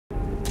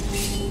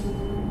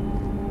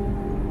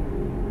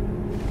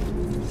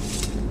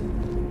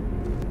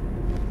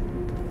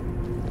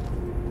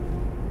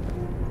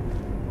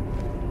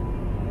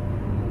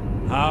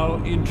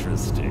How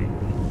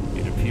interesting.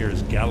 It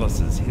appears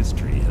Gallus's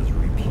history has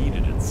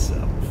repeated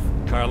itself.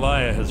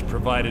 Carlia has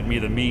provided me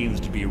the means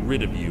to be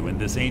rid of you, and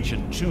this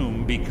ancient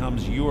tomb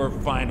becomes your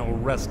final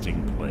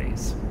resting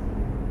place.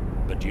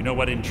 But do you know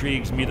what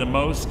intrigues me the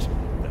most?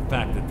 The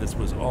fact that this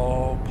was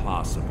all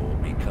possible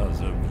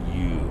because of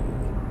you.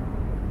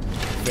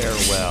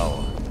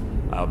 Farewell.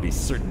 I'll be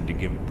certain to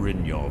give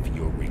Brynjolf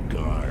your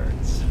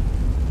regards.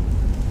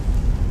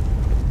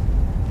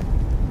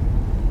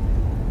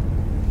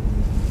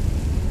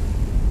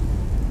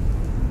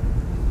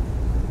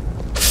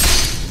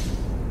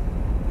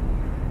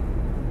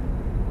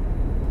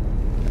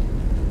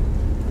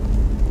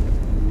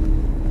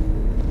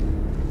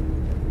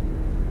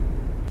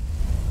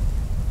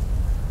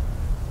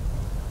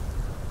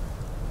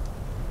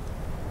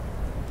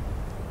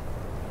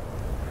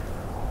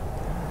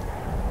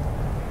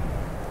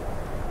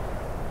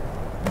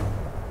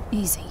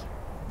 Easy.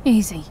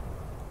 Easy.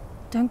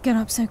 Don't get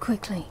up so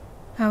quickly.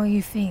 How are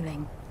you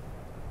feeling?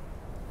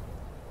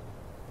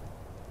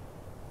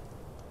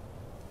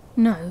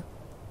 No.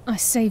 I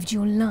saved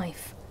your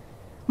life.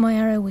 My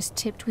arrow was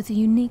tipped with a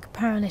unique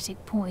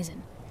paralytic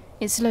poison.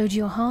 It slowed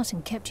your heart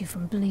and kept you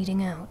from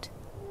bleeding out.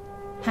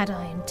 Had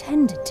I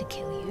intended to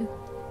kill you,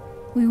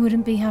 we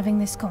wouldn't be having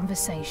this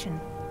conversation.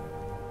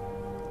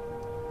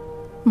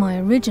 My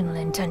original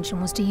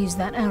intention was to use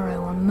that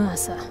arrow on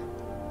Mercer,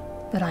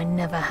 but I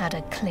never had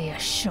a clear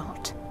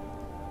shot.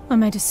 I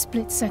made a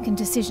split-second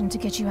decision to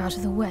get you out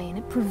of the way, and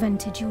it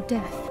prevented your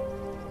death.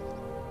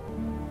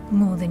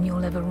 More than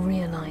you'll ever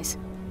realize.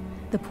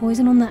 The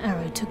poison on that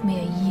arrow took me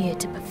a year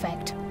to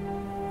perfect.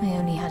 I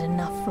only had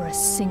enough for a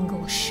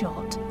single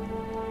shot.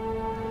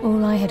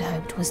 All I had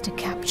hoped was to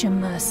capture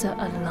Mercer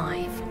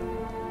alive.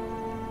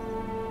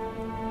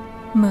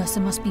 Mercer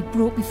must be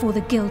brought before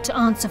the Guild to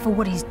answer for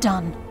what he's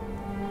done.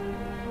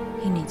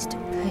 He needs to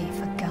pay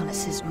for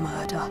Gallus's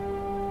murder.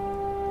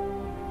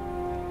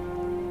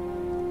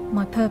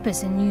 My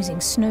purpose in using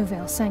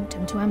Snowvale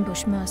Sanctum to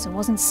ambush Mercer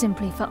wasn't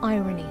simply for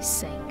irony's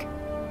sake.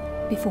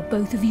 Before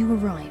both of you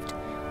arrived,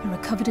 I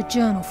recovered a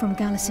journal from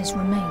Gallus's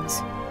remains.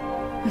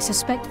 I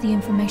suspect the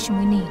information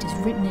we need is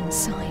written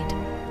inside.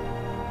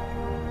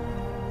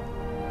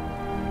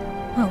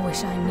 I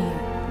wish I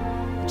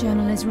knew. The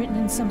journal is written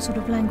in some sort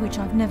of language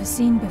I've never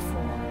seen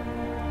before.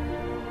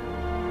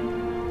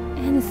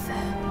 Enther.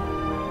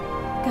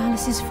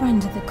 Gallus's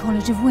friend at the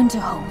College of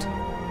Winterhold.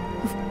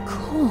 Of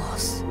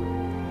course.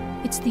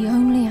 It's the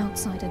only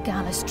outsider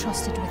Gallus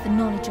trusted with the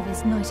knowledge of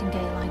his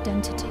Nightingale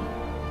identity.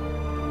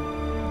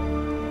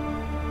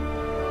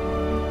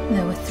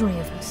 There were three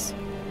of us.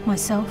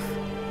 Myself,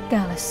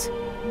 Gallus,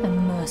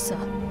 and Mercer.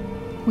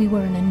 We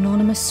were an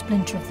anonymous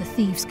splinter of the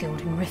Thieves'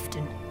 Guild in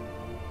Riften.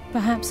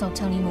 Perhaps I'll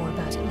tell you more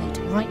about it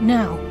later. Right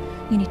now,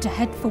 you need to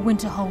head for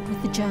Winterhold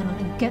with the journal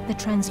and get the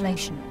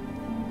translation.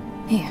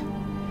 Here,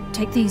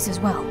 take these as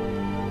well.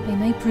 They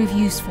may prove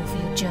useful for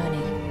your journey.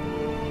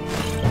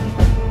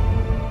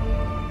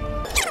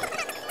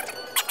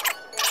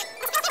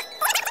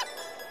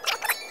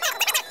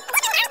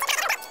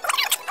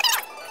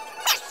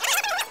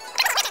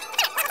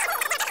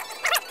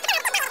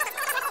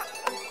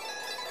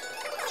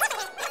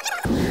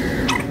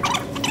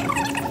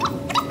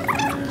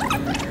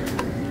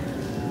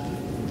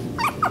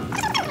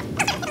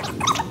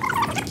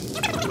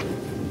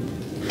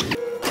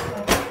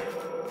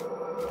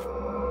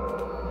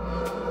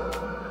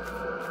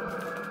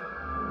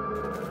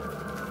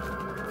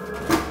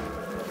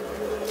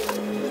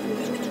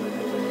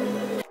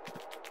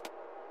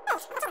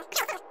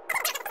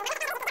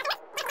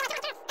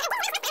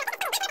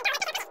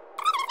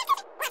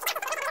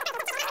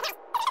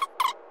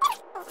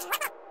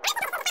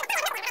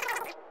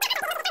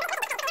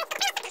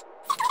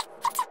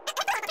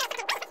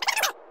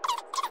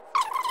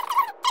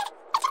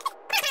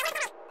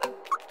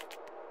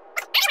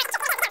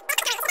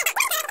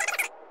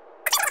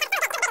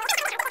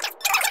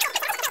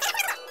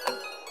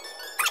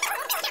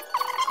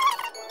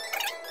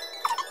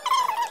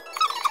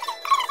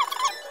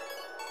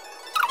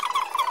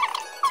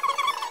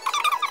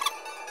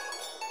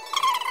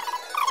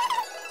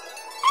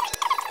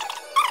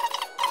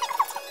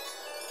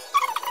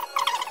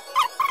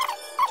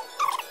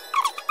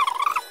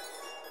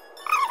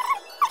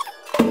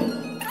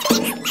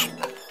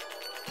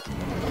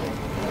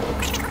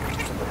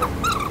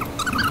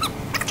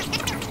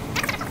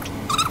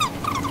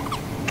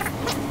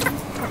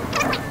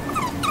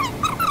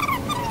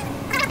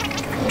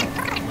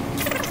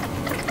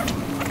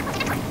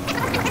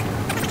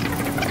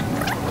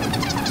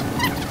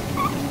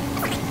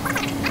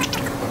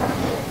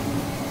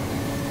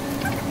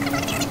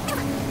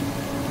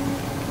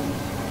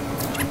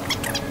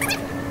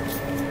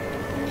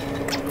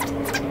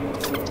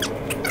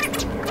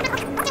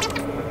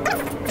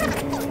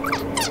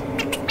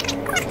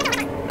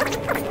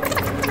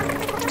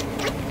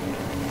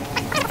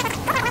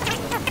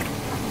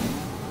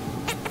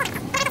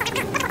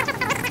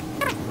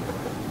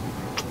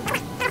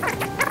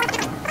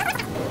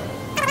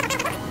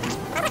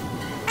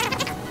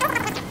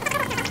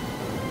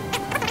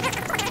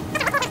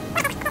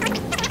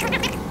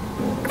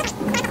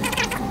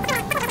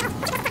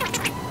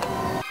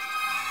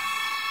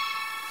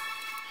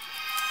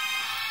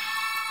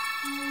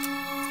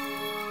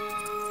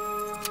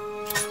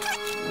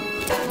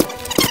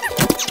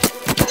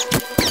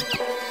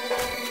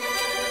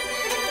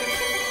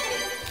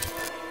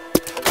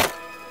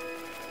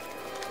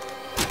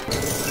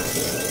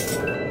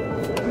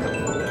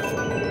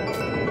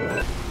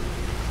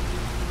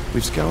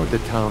 We've scoured the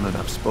town and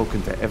I've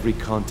spoken to every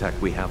contact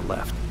we have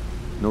left.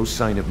 No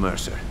sign of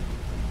Mercer.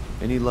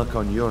 Any luck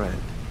on your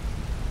end?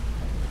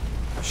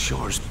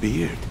 Shore's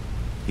beard.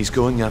 He's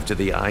going after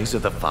the eyes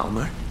of the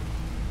Falmer?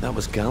 That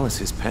was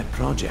Gallus's pet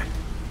project.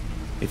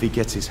 If he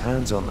gets his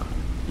hands on them,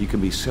 you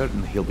can be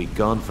certain he'll be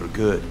gone for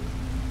good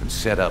and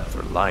set up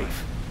for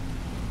life.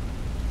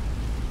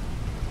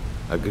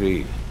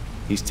 Agreed.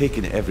 He's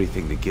taken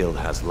everything the guild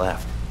has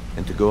left,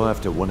 and to go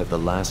after one of the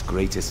last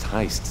greatest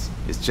heists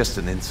is just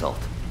an insult.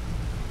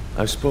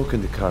 I've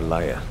spoken to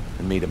Carlia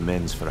and made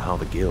amends for how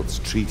the guilds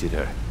treated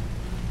her.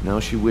 Now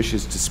she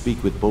wishes to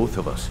speak with both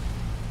of us.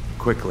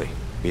 Quickly,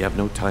 we have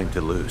no time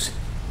to lose.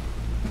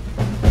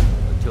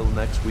 Until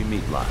next we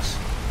meet, lass.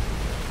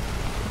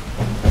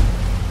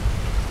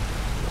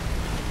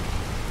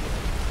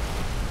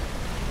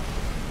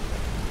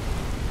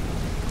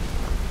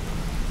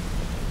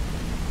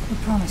 I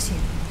promise you,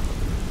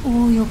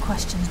 all your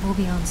questions will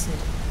be answered.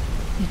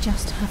 You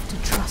just have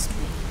to trust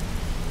me.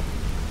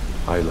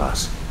 Aye,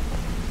 lass.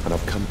 And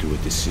I've come to a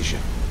decision.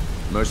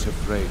 Mercer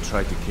Frey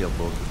tried to kill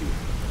both of you.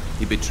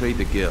 He betrayed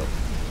the guild,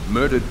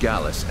 murdered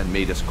Gallus, and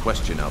made us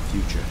question our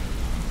future.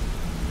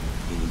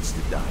 He needs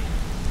to die.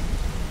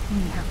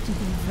 We have to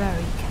be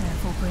very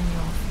careful,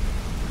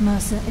 Brynjolf.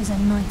 Mercer is a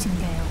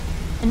Nightingale,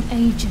 an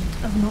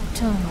agent of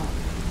Nocturnal.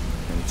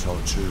 And it's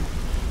all true.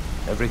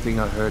 Everything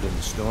I heard in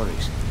the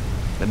stories.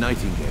 The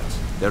Nightingales,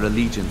 their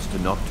allegiance to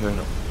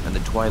Nocturnal, and the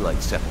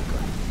Twilight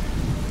Sepulchre.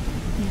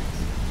 Yes.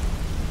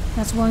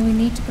 That's why we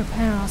need to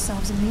prepare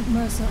ourselves and meet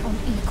Mercer on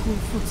equal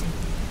footing.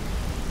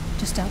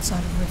 Just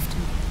outside of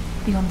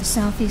Riften, beyond the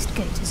southeast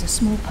gate, is a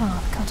small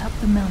path cut up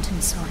the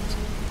mountainside.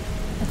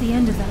 At the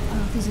end of that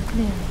path is a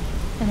clearing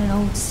and an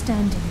old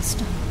standing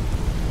stone.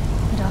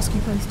 I'd ask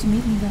you both to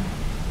meet me there.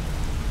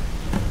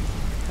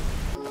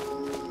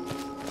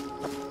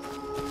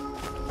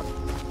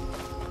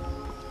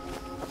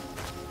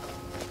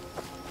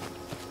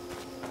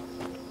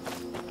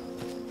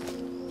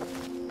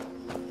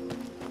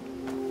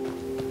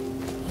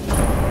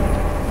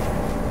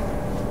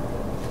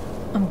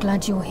 I'm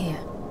glad you're here.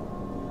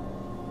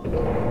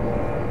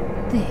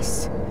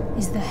 This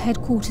is the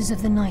headquarters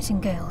of the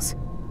Nightingales,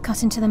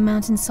 cut into the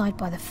mountainside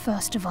by the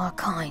first of our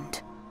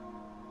kind.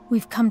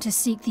 We've come to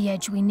seek the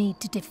edge we need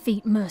to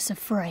defeat Mercer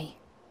Frey.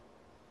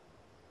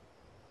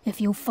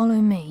 If you'll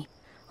follow me,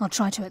 I'll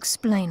try to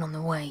explain on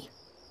the way.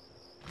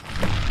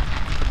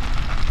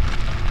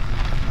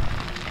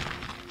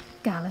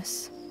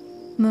 Gallus,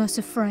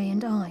 Mercer Frey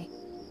and I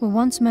were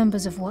once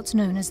members of what's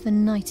known as the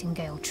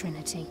Nightingale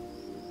Trinity.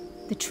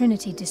 The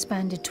Trinity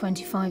disbanded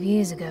 25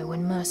 years ago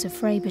when Mercer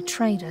Frey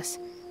betrayed us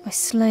by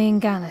slaying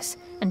Gallus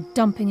and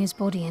dumping his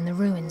body in the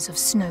ruins of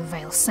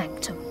Snowvale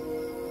Sanctum.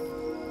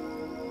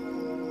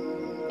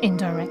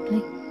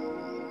 Indirectly,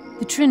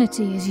 the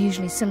Trinity is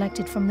usually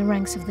selected from the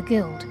ranks of the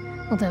Guild,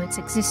 although its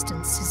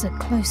existence is a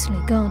closely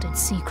guarded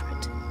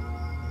secret.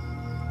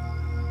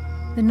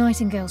 The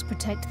Nightingales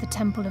protect the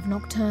Temple of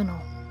Nocturnal,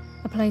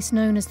 a place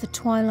known as the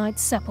Twilight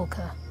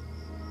Sepulchre.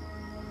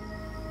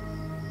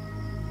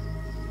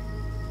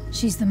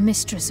 She's the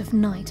mistress of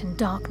night and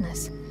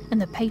darkness, and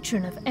the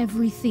patron of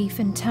every thief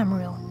in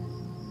Tamriel.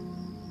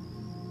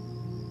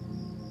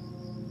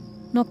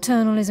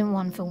 Nocturnal isn't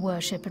one for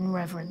worship and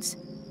reverence.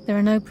 There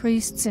are no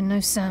priests and no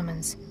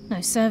sermons,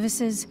 no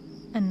services,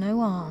 and no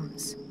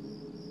alms.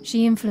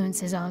 She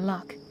influences our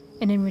luck,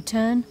 and in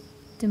return,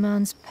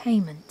 demands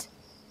payment.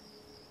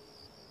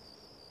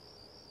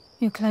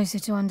 You're closer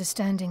to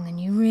understanding than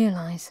you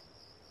realize.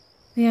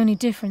 The only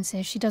difference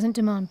is she doesn't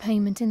demand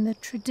payment in the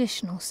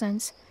traditional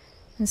sense,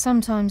 and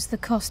sometimes the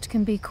cost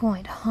can be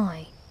quite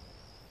high.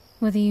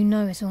 Whether you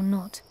know it or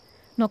not,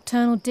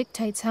 Nocturnal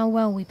dictates how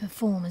well we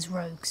perform as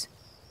rogues.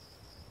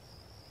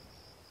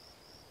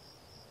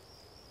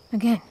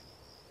 Again,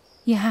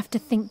 you have to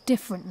think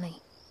differently.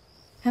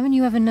 Haven't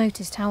you ever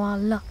noticed how our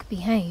luck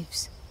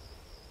behaves?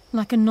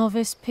 Like a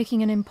novice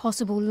picking an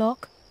impossible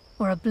lock,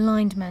 or a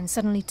blind man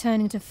suddenly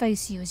turning to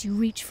face you as you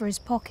reach for his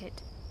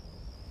pocket.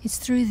 It's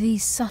through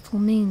these subtle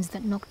means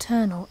that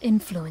Nocturnal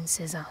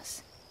influences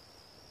us.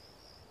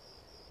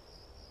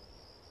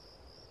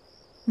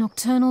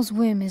 Nocturnal's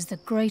whim is the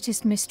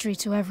greatest mystery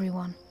to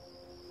everyone.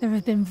 There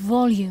have been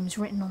volumes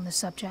written on the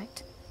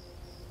subject.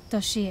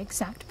 Does she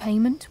exact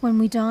payment when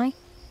we die?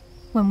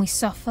 When we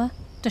suffer,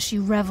 does she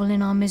revel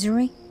in our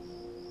misery?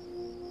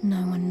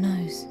 No one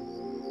knows.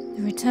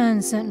 The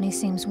return certainly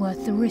seems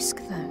worth the risk,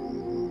 though.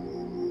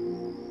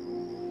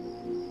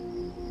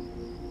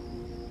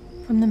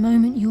 From the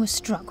moment you were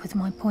struck with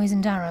my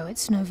poisoned arrow at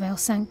Snowvale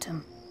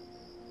Sanctum,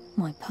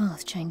 my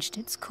path changed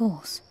its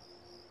course.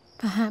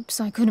 Perhaps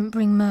I couldn't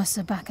bring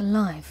Mercer back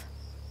alive,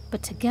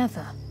 but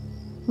together,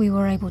 we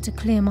were able to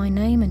clear my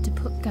name and to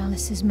put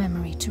Gallus's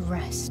memory to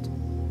rest.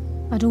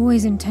 I'd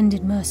always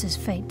intended Mercer's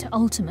fate to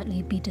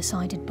ultimately be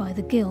decided by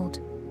the Guild,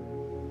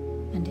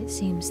 and it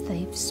seems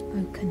they've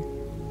spoken.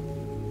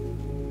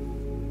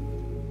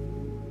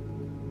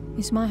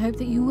 It's my hope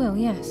that you will,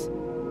 yes.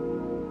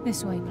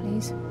 This way,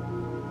 please.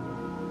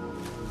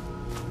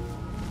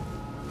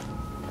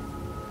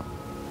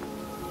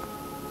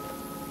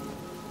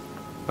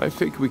 I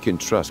think we can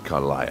trust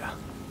Carlia.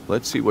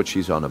 Let's see what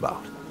she's on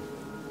about.